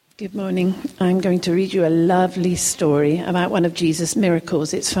Good morning. I'm going to read you a lovely story about one of Jesus'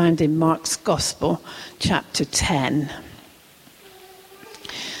 miracles. It's found in Mark's Gospel, chapter 10.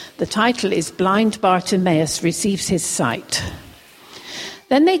 The title is Blind Bartimaeus Receives His Sight.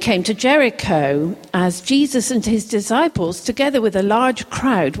 Then they came to Jericho. As Jesus and his disciples, together with a large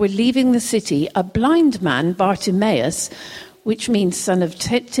crowd, were leaving the city, a blind man, Bartimaeus, which means son of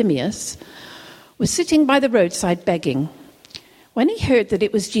Timaeus, was sitting by the roadside begging. When he heard that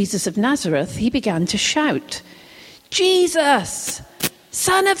it was Jesus of Nazareth, he began to shout, "Jesus,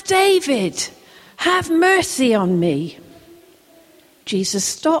 Son of David, have mercy on me." Jesus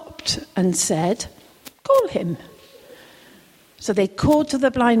stopped and said, "Call him." So they called to the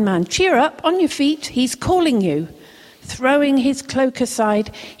blind man, "Cheer up, on your feet, he's calling you." Throwing his cloak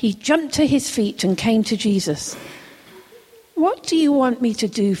aside, he jumped to his feet and came to Jesus. "What do you want me to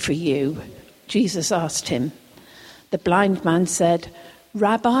do for you?" Jesus asked him. The blind man said,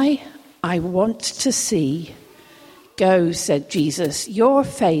 "Rabbi, I want to see." "Go," said Jesus, "your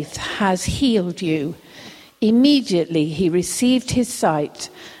faith has healed you." Immediately he received his sight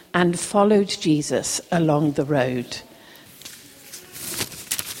and followed Jesus along the road.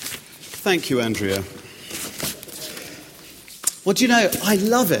 Thank you, Andrea. Well, do you know, I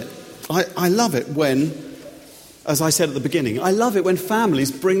love it. I love it when, as I said at the beginning, I love it when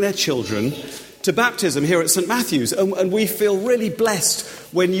families bring their children to baptism here at St. Matthew's, and we feel really blessed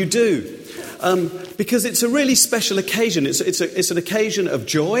when you do, because it's a really special occasion. It's an occasion of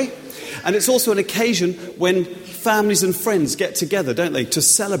joy, and it's also an occasion when families and friends get together, don't they, to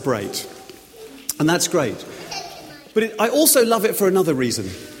celebrate, and that's great. But I also love it for another reason,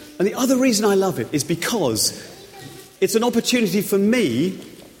 and the other reason I love it is because it's an opportunity for me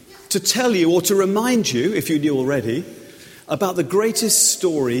to tell you, or to remind you, if you knew already, about the greatest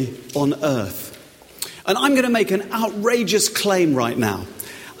story on earth. And I'm going to make an outrageous claim right now,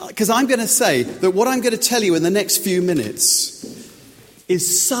 because I'm going to say that what I'm going to tell you in the next few minutes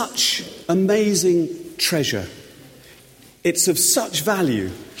is such amazing treasure. It's of such value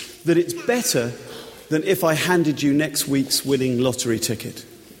that it's better than if I handed you next week's winning lottery ticket.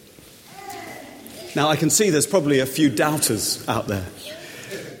 Now, I can see there's probably a few doubters out there,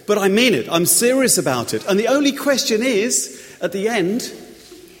 but I mean it. I'm serious about it. And the only question is, at the end,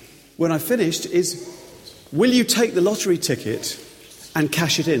 when I've finished, is, will you take the lottery ticket and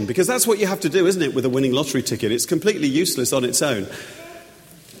cash it in? Because that's what you have to do, isn't it, with a winning lottery ticket? It's completely useless on its own.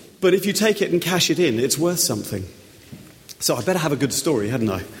 But if you take it and cash it in, it's worth something. So I better have a good story, hadn't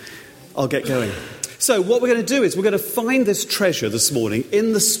I? I'll get going. So what we're going to do is we're going to find this treasure this morning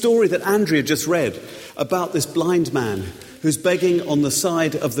in the story that Andrea just read about this blind man who's begging on the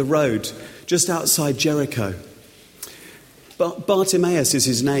side of the road just outside Jericho. Bartimaeus is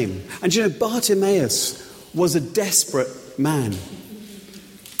his name. And you know, Bartimaeus was a desperate man.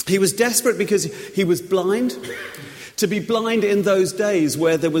 He was desperate because he was blind. To be blind in those days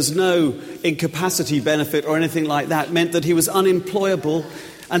where there was no incapacity benefit or anything like that meant that he was unemployable,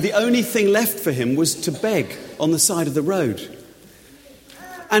 and the only thing left for him was to beg on the side of the road.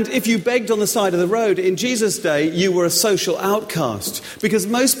 And if you begged on the side of the road, in Jesus' day, you were a social outcast, because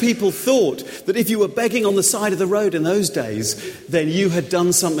most people thought that if you were begging on the side of the road in those days, then you had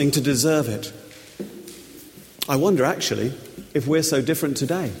done something to deserve it. I wonder, actually, if we're so different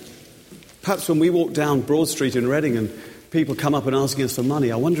today. Perhaps when we walk down Broad Street in Reading and people come up and asking us for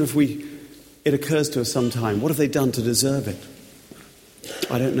money, I wonder if it occurs to us sometime, what have they done to deserve it?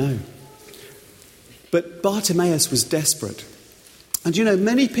 I don't know. But Bartimaeus was desperate. And you know,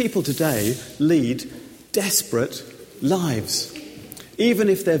 many people today lead desperate lives, even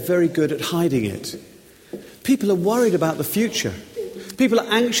if they're very good at hiding it. People are worried about the future. People are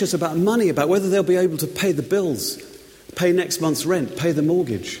anxious about money, about whether they'll be able to pay the bills, pay next month's rent, pay the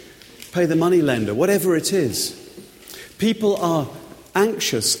mortgage, pay the money lender, whatever it is. People are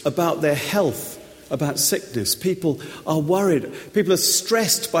anxious about their health, about sickness. People are worried. People are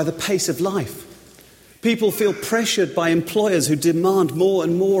stressed by the pace of life. People feel pressured by employers who demand more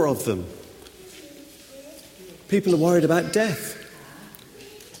and more of them. People are worried about death.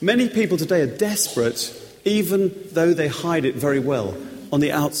 Many people today are desperate, even though they hide it very well on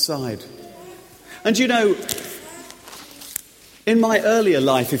the outside. And you know, in my earlier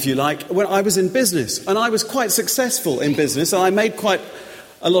life, if you like, when I was in business, and I was quite successful in business, and I made quite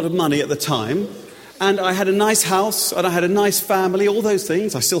a lot of money at the time, and I had a nice house, and I had a nice family, all those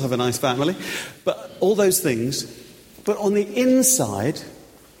things. I still have a nice family, but all those things. But on the inside,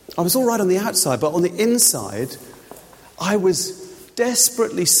 I was all right on the outside, but on the inside, I was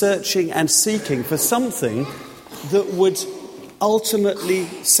desperately searching and seeking for something that would ultimately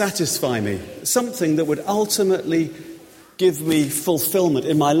satisfy me, something that would ultimately give me fulfillment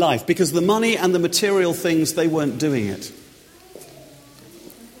in my life, because the money and the material things, they weren't doing it.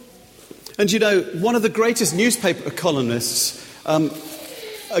 And you know, one of the greatest newspaper columnists,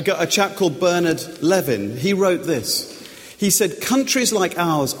 a chap called Bernard Levin, he wrote this. He said, countries like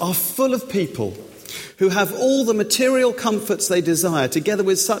ours are full of people who have all the material comforts they desire, together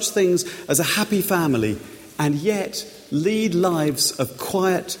with such things as a happy family, and yet lead lives of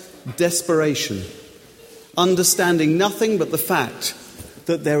quiet desperation, understanding nothing but the fact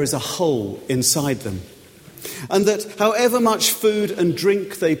that there is a hole inside them. And that however much food and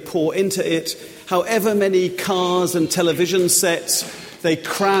drink they pour into it, however many cars and television sets they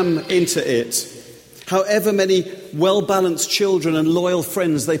cram into it, however many well-balanced children and loyal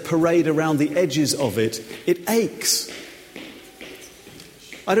friends they parade around the edges of it, it aches.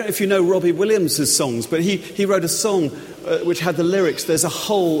 I don't know if you know Robbie Williams' songs, but he wrote a song which had the lyrics, "There's a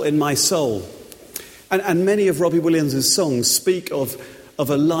hole in my soul." And many of Robbie Williams' songs speak of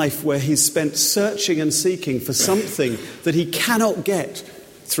a life where he's spent searching and seeking for something that he cannot get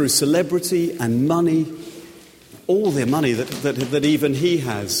through celebrity and money, all the money that even he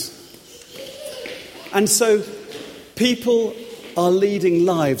has. And so people are leading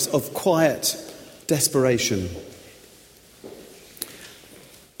lives of quiet desperation.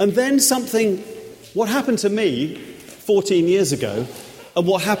 And then what happened to me 14 years ago, and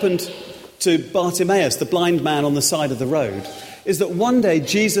what happened to Bartimaeus, the blind man on the side of the road, is that one day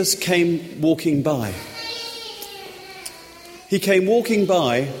Jesus came walking by. He came walking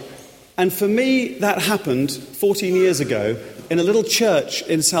by, and for me that happened 14 years ago in a little church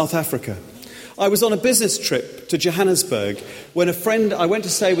in South Africa. I was on a business trip to Johannesburg when I went to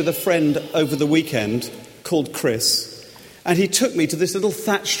stay with a friend over the weekend called Chris, and he took me to this little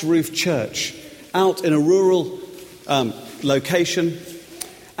thatched roof church out in a rural location.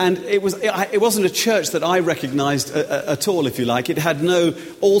 And it wasn't a church that I recognised at all, if you like. It had no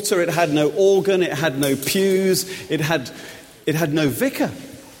altar, it had no organ, it had no pews, it had no vicar.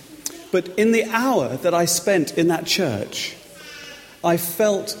 But in the hour that I spent in that church, I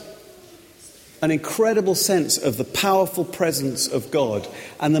felt an incredible sense of the powerful presence of God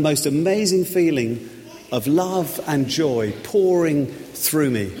and the most amazing feeling of love and joy pouring through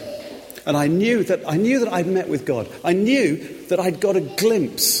me. And I knew that I'd met with God. I knew that I'd got a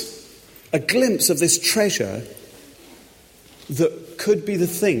glimpse of this treasure that could be the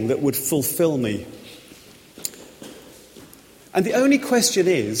thing that would fulfill me. And the only question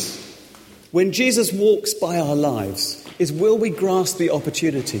is, when Jesus walks by our lives, is will we grasp the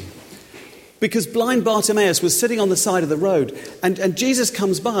opportunity? Because blind Bartimaeus was sitting on the side of the road, and Jesus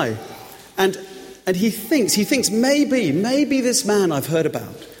comes by, and he thinks maybe this man I've heard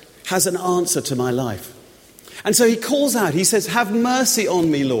about has an answer to my life. And so he calls out, he says, "Have mercy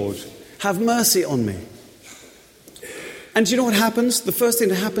on me, Lord. Have mercy on me." And do you know what happens? The first thing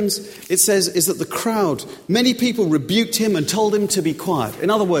that happens, it says, is that the crowd, many people rebuked him and told him to be quiet. In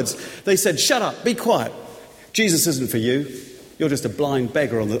other words, they said, "Shut up, be quiet. Jesus isn't for you. You're just a blind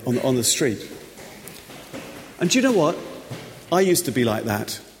beggar on the street." And do you know what? I used to be like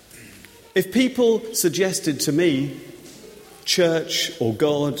that. If people suggested to me church or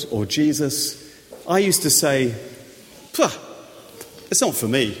God or Jesus, I used to say, "It's not for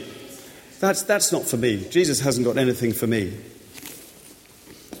me. That's not for me. Jesus hasn't got anything for me."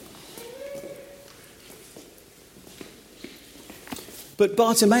 But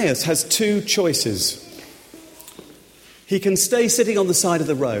Bartimaeus has two choices. He can stay sitting on the side of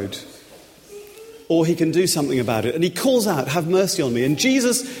the road, or he can do something about it. And he calls out, "Have mercy on me." And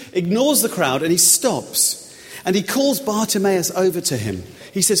Jesus ignores the crowd and he stops. And he calls Bartimaeus over to him.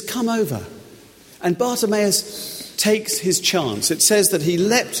 He says, "Come over." And Bartimaeus takes his chance. It says that he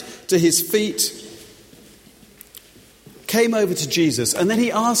leapt to his feet, came over to Jesus, and then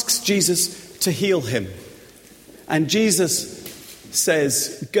he asks Jesus to heal him. And Jesus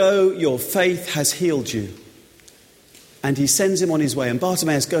says, "Go, your faith has healed you." And he sends him on his way. And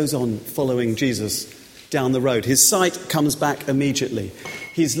Bartimaeus goes on following Jesus down the road. His sight comes back immediately.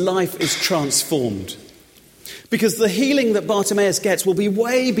 His life is transformed. Because the healing that Bartimaeus gets will be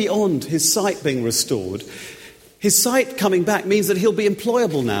way beyond his sight being restored. His sight coming back means that he'll be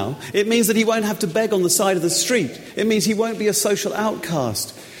employable now. It means that he won't have to beg on the side of the street. It means he won't be a social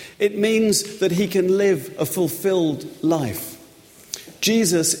outcast. It means that he can live a fulfilled life.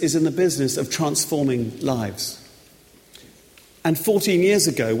 Jesus is in the business of transforming lives. And 14 years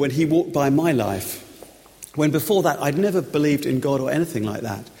ago, when he walked by my life, when before that I'd never believed in God or anything like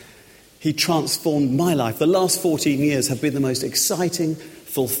that, he transformed my life. The last 14 years have been the most exciting,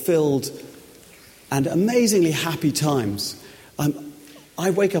 fulfilled, and amazingly happy times.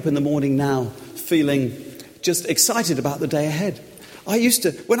 I wake up in the morning now feeling just excited about the day ahead.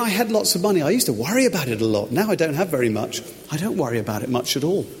 When I had lots of money, I used to worry about it a lot. Now I don't have very much. I don't worry about it much at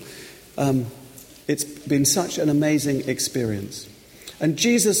all. It's been such an amazing experience. And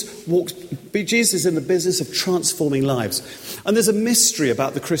Jesus is in the business of transforming lives. And there's a mystery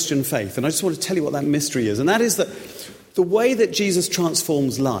about the Christian faith. And I just want to tell you what that mystery is. And that is that the way that Jesus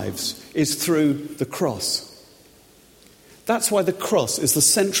transforms lives is through the cross. That's why the cross is the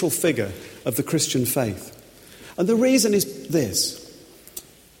central figure of the Christian faith. And the reason is this,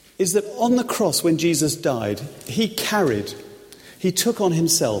 is that on the cross when Jesus died, he took on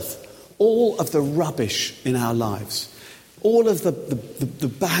himself all of the rubbish in our lives. All of the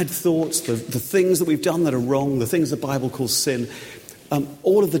bad thoughts, the things that we've done that are wrong, the things the Bible calls sin,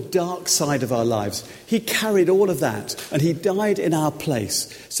 all of the dark side of our lives. He carried all of that, and he died in our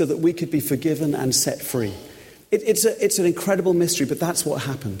place so that we could be forgiven and set free. It's an incredible mystery, but that's what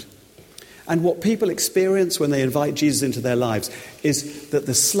happened. And what people experience when they invite Jesus into their lives is that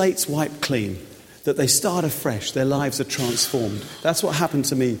the slate's wiped clean, that they start afresh, their lives are transformed. That's what happened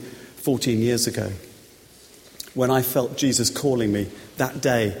to me 14 years ago when I felt Jesus calling me that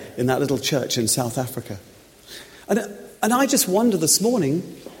day in that little church in South Africa. And I just wonder this morning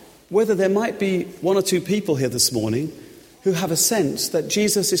whether there might be one or two people here this morning who have a sense that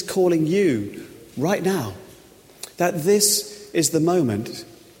Jesus is calling you right now, that this is the moment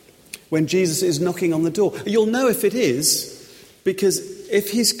when Jesus is knocking on the door. You'll know if it is, because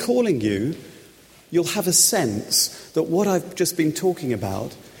if he's calling you, you'll have a sense that what I've just been talking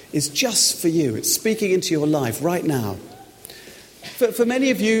about is just for you. It's speaking into your life right now. For many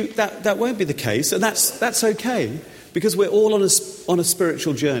of you, that won't be the case, and that's okay, because we're all on a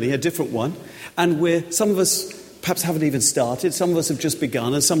spiritual journey, a different one, and some of us perhaps haven't even started, some of us have just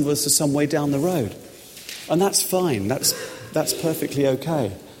begun, and some of us are some way down the road. And that's fine, that's perfectly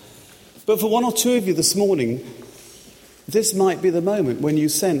okay. But for one or two of you this morning, this might be the moment when you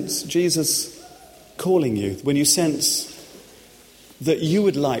sense Jesus calling you, when you sense that you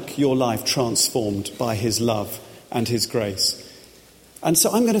would like your life transformed by his love and his grace. And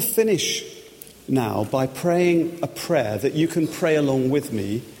so I'm going to finish now by praying a prayer that you can pray along with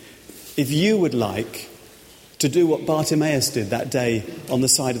me if you would like to do what Bartimaeus did that day on the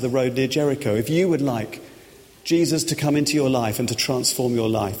side of the road near Jericho. If you would like Jesus to come into your life and to transform your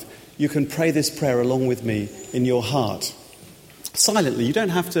life, you can pray this prayer along with me in your heart. Silently, you don't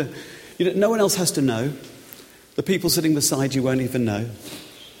have to, no one else has to know. The people sitting beside you won't even know.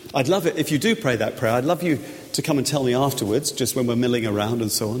 I'd love it if you do pray that prayer. I'd love you to come and tell me afterwards, just when we're milling around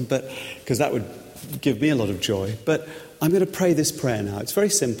and so on, because that would give me a lot of joy. But I'm going to pray this prayer now. It's very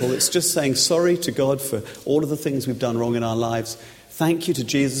simple. It's just saying sorry to God for all of the things we've done wrong in our lives. Thank you to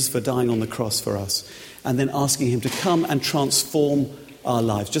Jesus for dying on the cross for us. And then asking him to come and transform our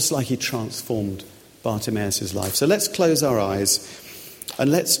lives, just like he transformed Bartimaeus' life. So let's close our eyes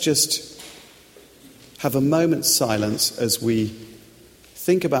and let's just have a moment's silence as we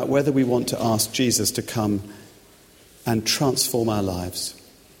think about whether we want to ask Jesus to come and transform our lives.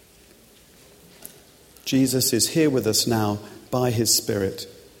 Jesus is here with us now by his Spirit.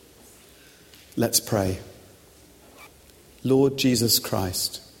 Let's pray. Lord Jesus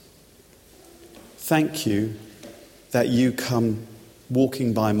Christ, thank you that you come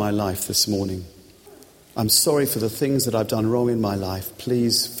walking by my life this morning. I'm sorry for the things that I've done wrong in my life.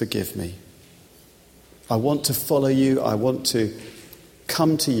 Please forgive me. I want to follow you. I want to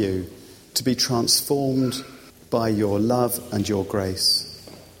come to you to be transformed by your love and your grace.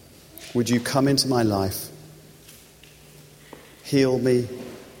 Would you come into my life, heal me,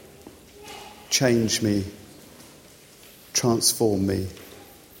 change me, transform me,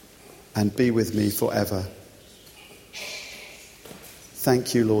 and be with me forever.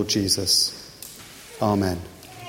 Thank you, Lord Jesus. Amen.